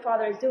see what the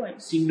Father is doing?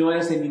 Si no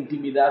es en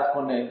intimidad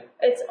con Él,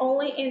 It's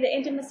only in the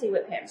intimacy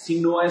with him. si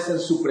no es en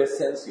su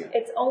presencia.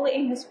 It's only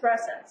in his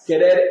presence.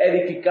 Querer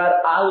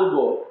edificar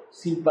algo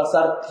sin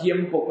pasar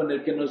tiempo con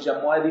el que nos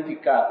llamó a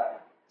edificar,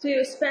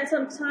 To spend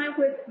some time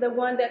with the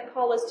one that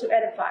called us to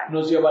edify.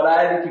 nos llevará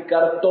a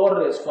edificar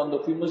torres cuando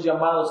fuimos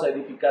llamados a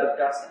edificar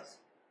casas.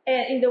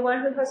 And in the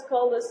one who has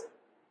called us,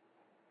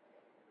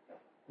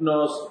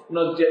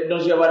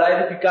 Nos llevará a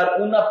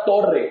edificar una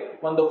torre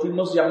cuando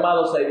fuimos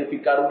llamados a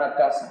edificar una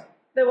casa.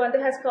 the one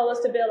that has called us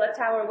to build a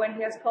tower when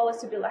he has called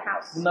us to build a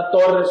house. Una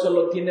torre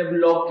solo tiene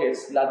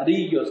bloques,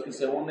 ladrillos que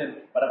se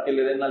unen para que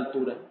le den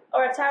altura.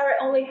 Or a tower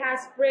only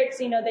has bricks,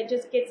 that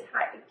just gives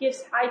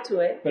height to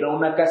it. Pero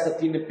una casa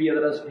tiene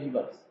piedras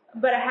vivas.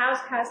 But a house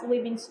has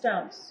living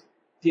stones.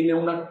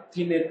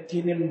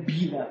 Tienen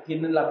vida,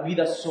 tienen la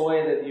vida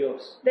Zoe de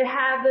Dios. They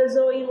have the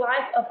Zoe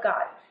life of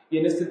God. Y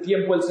en este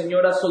tiempo el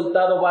Señor ha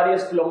soltado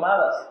varias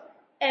plomadas.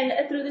 And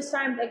through this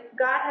time,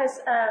 God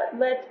has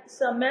let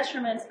some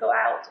measurements go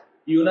out.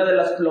 Y una de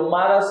las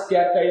plomadas que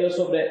ha caído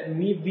sobre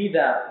mi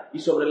vida y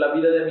sobre la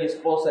vida de mi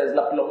esposa es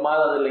la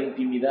plomada de la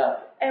intimidad.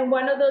 And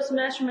one of those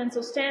measurements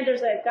or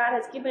standards that God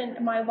has given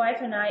my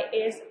wife and I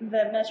is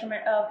the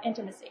measurement of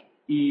intimacy.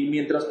 Y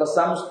mientras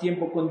pasamos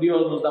tiempo con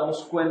Dios nos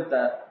damos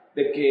cuenta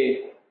de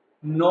que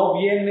no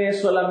viene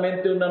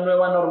solamente una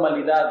nueva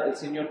normalidad, el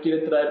Señor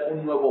quiere traer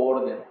un nuevo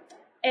orden.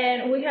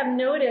 And we have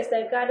noticed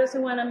that God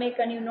doesn't want to make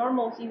a new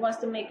normal, He wants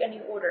to make a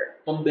new order,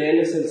 donde Él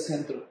es el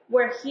centro,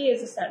 where He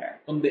is the center,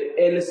 donde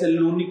Él es el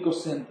único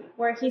centro,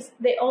 where He's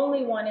the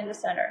only one in the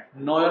center.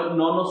 no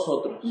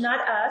nosotros,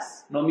 Not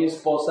us, no mi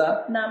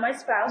esposa, not my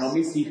spouse, no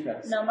mis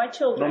hijas, not my no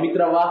children, mi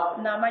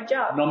trabajo, not my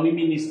job, no mi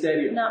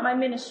ministerio. not my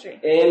ministry.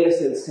 Él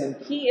es el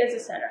centro. He is the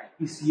center.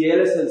 Y si Él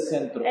es el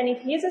centro, And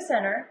if He is the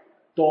center,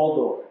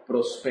 todo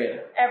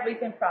prospera.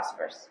 everything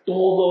prospers.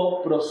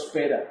 Todo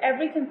prospera.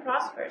 Everything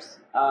prospers.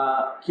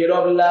 Quiero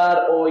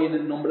hablar hoy en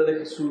el nombre de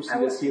Jesús y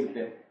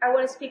decirte, I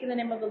want to speak in the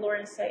name of the Lord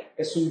and say,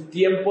 es un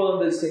tiempo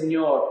donde el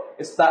Señor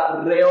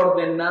está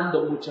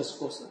reordenando muchas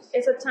cosas.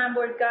 it's a time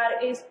where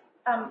God is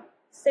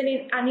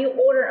setting a new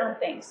order on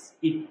things.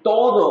 Y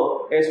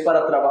todo es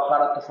para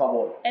trabajar a tu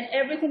favor. And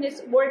everything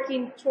is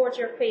working towards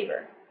your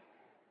favor.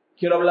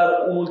 Quiero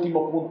hablar un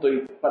último punto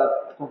y para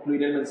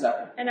concluir el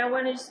mensaje. And I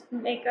want to just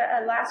make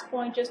a last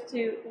point just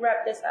to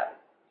wrap this up.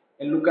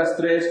 En Lucas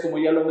 3, como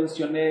ya lo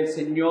mencioné, el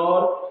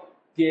Señor,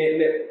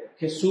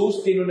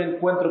 Jesús tiene un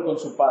encuentro con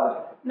su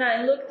Padre. Now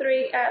in Luke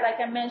 3, like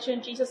I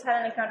mentioned, Jesus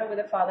had an encounter with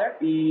the Father.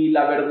 Y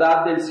la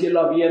verdad del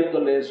cielo abierto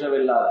le es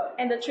revelada.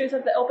 And the truth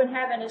of the open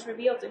heaven is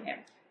revealed to him.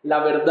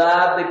 La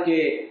verdad de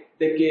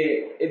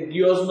que el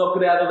Dios no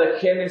creado de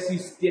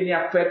Génesis tiene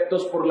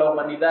afectos por la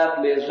humanidad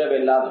le es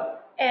revelado.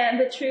 And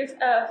the truth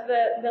of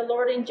the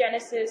Lord in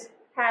Genesis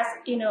has,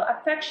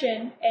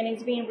 affection, and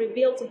it's being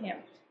revealed to him.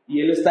 Y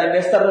Él está en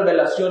esta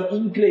revelación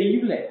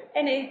increíble.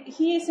 And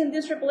he is in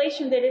this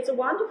revelation that it's a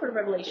wonderful En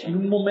revelation.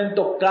 un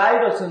momento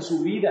kairos en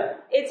su vida.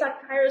 It's a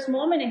kairos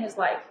moment in his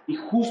life. Y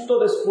justo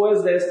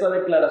después de esta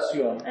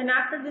declaración, And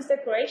after this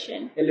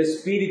declaration, el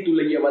Espíritu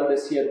le lleva al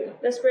desierto.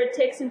 the Spirit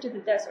takes him to the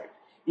desert.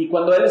 Y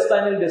cuando Él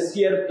está en el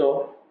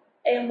desierto,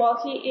 And while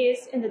he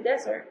is in the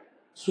desert,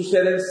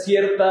 suceden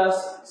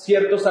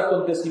ciertos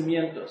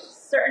acontecimientos.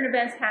 certain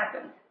events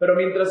happen. Pero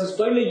mientras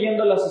estoy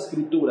leyendo las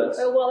Escrituras,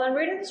 But while I'm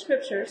reading the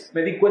scriptures,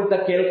 me di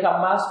cuenta que Él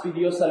jamás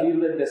pidió salir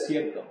del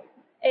desierto.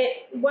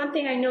 one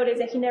thing I noticed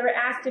that he never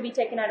asked to be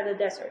taken out of the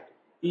desert.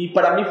 Y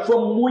para mí fue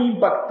muy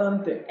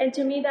impactante. And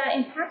to me, that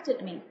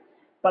impacted me.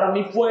 Para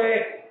mí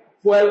fue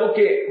algo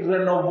que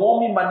renovó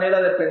mi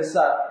manera de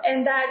pensar.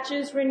 And that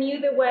just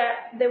renewed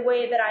the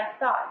way that I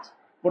thought.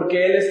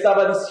 Porque Él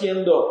estaba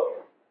diciendo,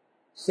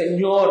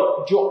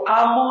 Señor, yo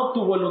amo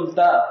tu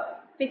voluntad.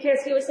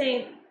 Because he was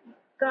saying,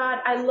 God,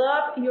 I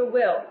love your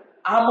will.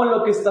 Amo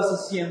lo que estás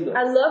haciendo.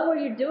 I love what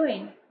you're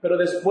doing. Pero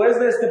después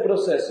de este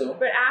proceso,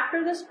 But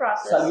after this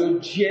process, salió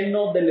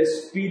lleno del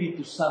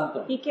Espíritu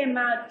Santo, he came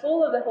out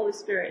full of the Holy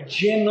Spirit,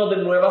 lleno de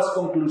nuevas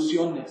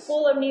conclusiones.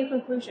 full of new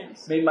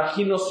conclusions. Me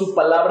imagino su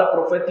palabra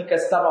profética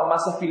estaba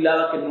más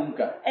afilada que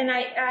nunca. And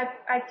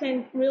I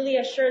can really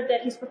assure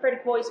that his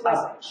prophetic voice was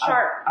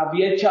sharp.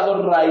 Había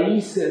echado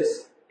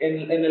raíces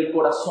en el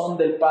corazón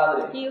del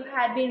Padre. He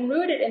had been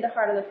rooted in the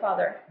heart of the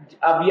Father.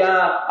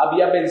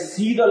 Había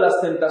vencido las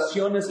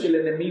tentaciones que el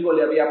enemigo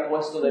le había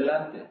puesto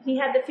delante. He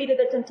had defeated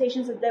the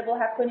temptations the devil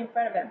had put in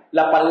front of him.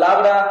 La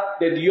palabra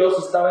de Dios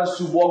estaba en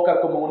su boca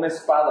como una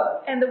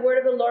espada. And the word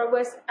of the Lord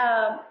was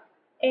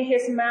in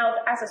his mouth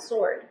as a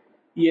sword.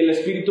 Y el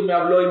Espíritu me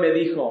habló y me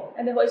dijo,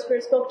 And the Holy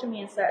Spirit spoke to me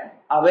and said,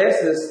 a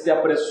veces te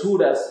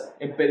apresuras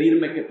en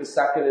pedirme que te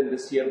saque del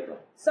desierto.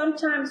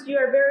 sometimes you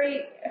are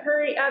very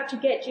hurried up to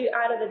get you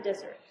out of the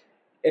desert.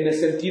 En el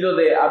sentido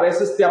de, a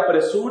veces te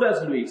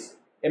apresuras, Luis,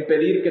 en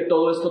pedir que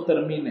todo esto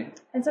termine.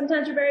 And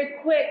sometimes you're very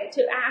quick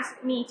to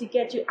ask me to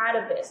get you out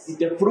of Y this.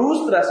 te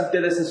frustras y te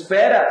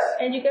desesperas.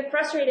 And you get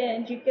frustrated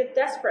and you get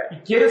desperate.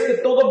 Y quieres que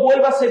todo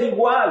vuelva a ser And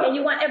igual.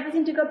 you want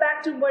everything to go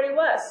back to what it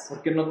was.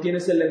 Porque no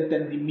tienes el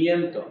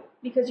entendimiento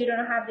Because you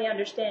don't have the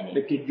understanding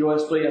de que yo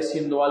estoy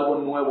haciendo algo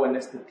nuevo en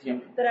este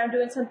tiempo. that I'm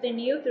doing something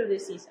new through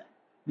this season.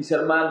 Mis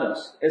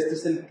hermanos, este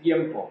es el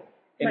tiempo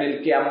en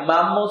el que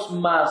amamos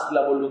más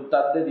la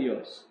voluntad de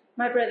Dios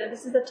My brother,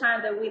 this is the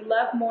time that we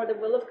love more the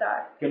will of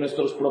God que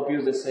nuestros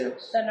propios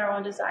deseos. than our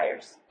own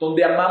desires.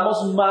 Donde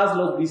amamos más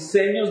los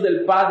diseños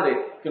del Padre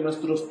que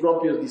nuestros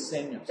propios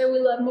diseños. That we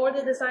love more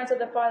the designs of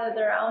the Father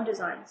than our own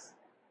designs.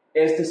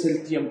 Este es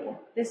el tiempo.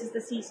 This is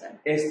the season.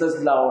 Esta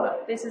es la hora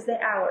This is the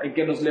hour. en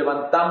que nos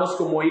levantamos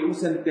como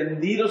hijos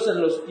entendidos en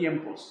los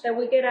tiempos That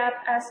we get up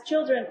as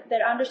children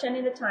that are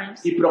understanding the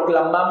times y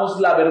proclamamos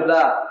la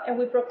verdad. and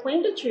we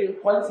proclaim the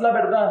truth. ¿Cuál es la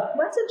verdad?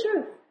 What's the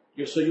truth?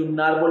 Yo soy un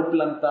árbol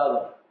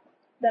plantado.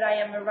 That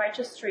I am a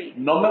righteous tree.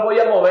 No me voy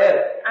a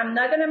mover. I'm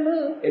not going to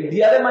move. El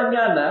día de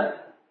mañana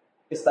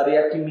estaré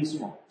aquí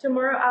mismo.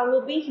 Tomorrow I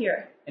will be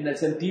here. En el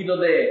sentido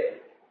de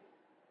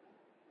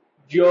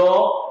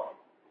yo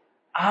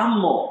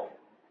amo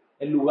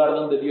el lugar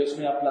donde Dios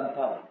me ha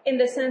plantado. In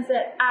the sense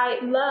that I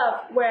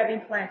love where I've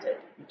been planted.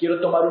 Y quiero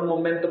tomar un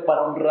momento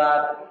para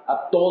honrar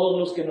a todos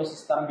los que nos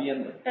están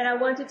viendo, And I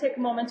want to take a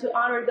moment to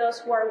honor those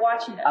who are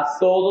watching a us.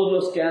 todos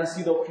los que han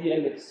sido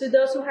fieles, To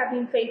those who have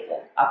been faithful.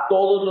 a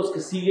todos los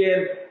que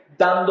siguen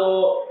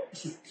dando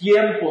su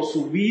tiempo,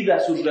 su vida,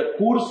 sus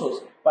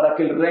recursos para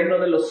que el reino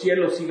de los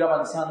cielos siga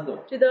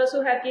avanzando. To those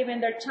who have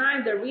given their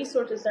time, their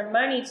resources, their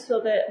money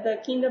so that the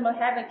kingdom of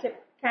heaven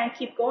can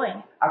keep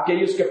going.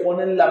 Aquellos que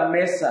ponen la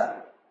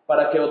mesa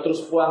para que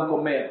otros puedan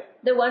comer.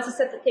 The ones that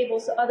set the table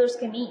so others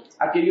can eat.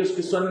 Aquellos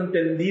que son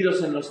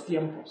entendidos en los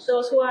tiempos.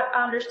 Those who are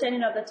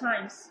understanding of the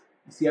times.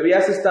 Si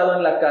habías estado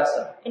en la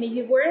casa And if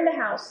you were in the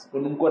house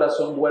con un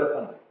corazón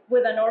huérfano,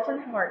 with an orphan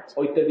heart,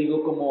 hoy te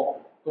digo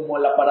como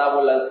la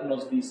parábola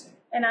nos dice,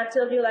 and I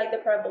tell you like the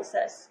parable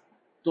says,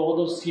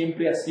 todo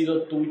siempre ha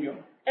sido tuyo.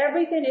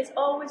 everything is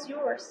always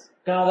yours.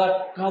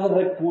 Cada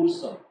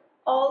recurso,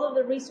 All of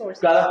the resources,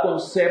 cada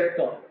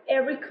concepto,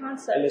 every el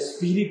concept,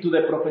 espíritu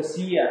de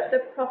profecía, the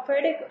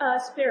prophetic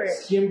spirit,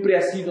 siempre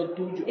ha sido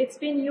tuyo. it's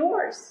been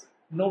yours.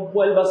 No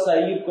vuelvas a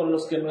ir con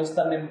los que no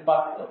están en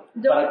pacto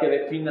para que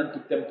definan tu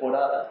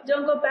temporada.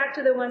 Don't go back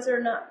to the ones that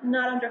are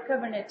not under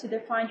covenant to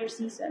define your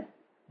season.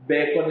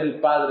 Ve con el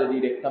Padre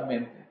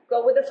directamente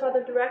Go with the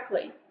Father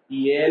directly,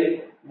 y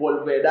Él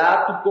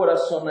volverá tu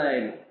corazón a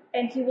Él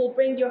and He will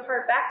bring your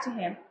heart back to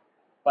Him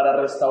para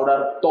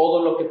restaurar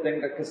todo lo que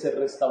tenga que ser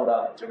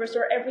restaurado. to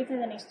restore everything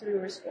that needs to be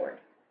restored.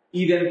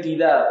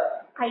 Identidad,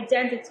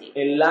 Identity,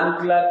 el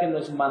ancla que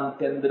nos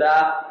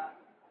mantendrá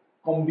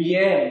con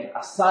bien,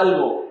 a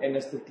salvo en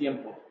este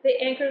tiempo. the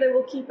anchor that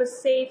will keep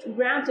us safe,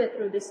 grounded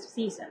through this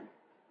season.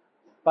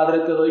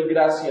 Padre, te doy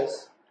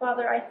gracias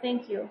Father, I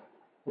thank you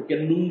porque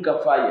nunca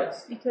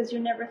fallas because you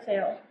never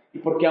fail. y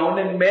porque aún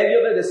en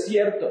medio de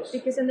desiertos,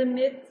 Because in the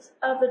midst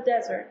of the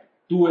desert,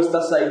 tú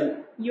estás ahí.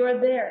 you're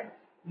there.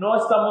 No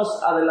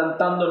estamos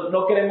adelantando,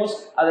 no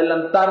queremos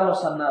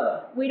adelantarnos a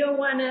nada. We don't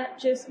want to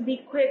just be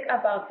quick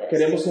about this.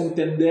 Queremos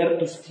entender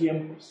tus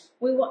tiempos.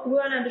 We want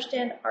to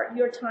understand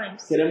your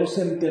times. Queremos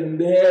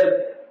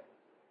entender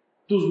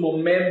tus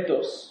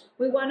momentos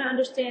We want to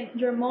understand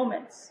your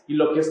moments y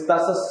lo que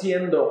estás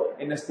haciendo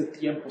en este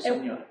tiempo,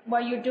 and Señor.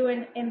 what you're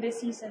doing in this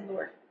season,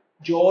 Lord.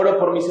 Yo oro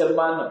por mis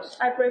hermanos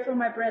I pray for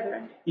my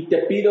brethren, y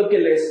te pido que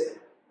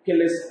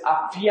les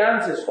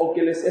afiances o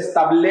que les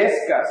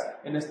establezcas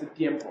en este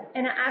tiempo,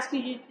 and I ask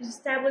you to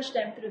establish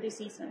them through this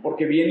season,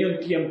 porque viene un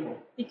tiempo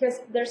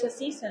because there's a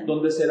season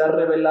donde será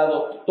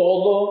revelado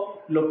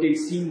todo lo que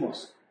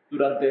hicimos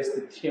durante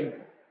este tiempo.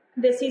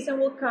 the season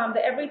will come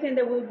that everything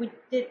that we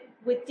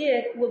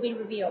did will be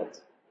revealed.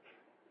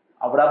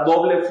 Habrá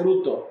doble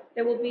fruto,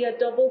 There will be a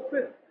double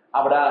fruit.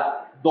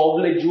 habrá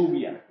doble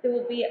lluvia, There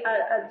will be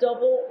a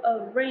double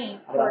rain.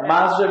 habrá poured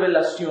más out.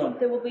 revelación,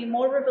 There will be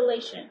more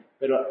revelation.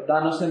 pero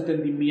danos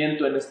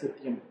entendimiento en este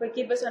tiempo But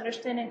give us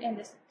understanding in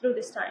this through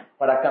this time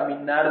para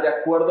caminar de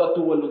acuerdo a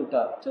tu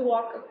voluntad to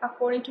walk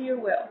according to your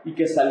will. y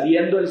que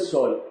saliendo el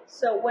sol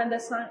So when the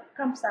sun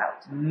comes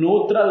out,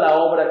 nutra la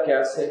obra que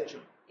has hecho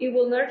it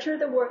will nurture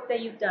the work that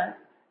you've done,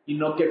 y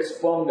no que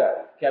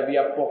exponga que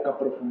había poca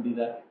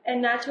profundidad.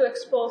 and not to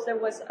expose there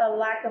was a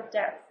lack of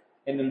depth.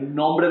 En el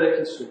nombre de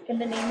Jesús. In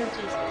the name of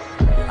Jesus.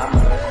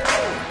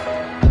 Amén.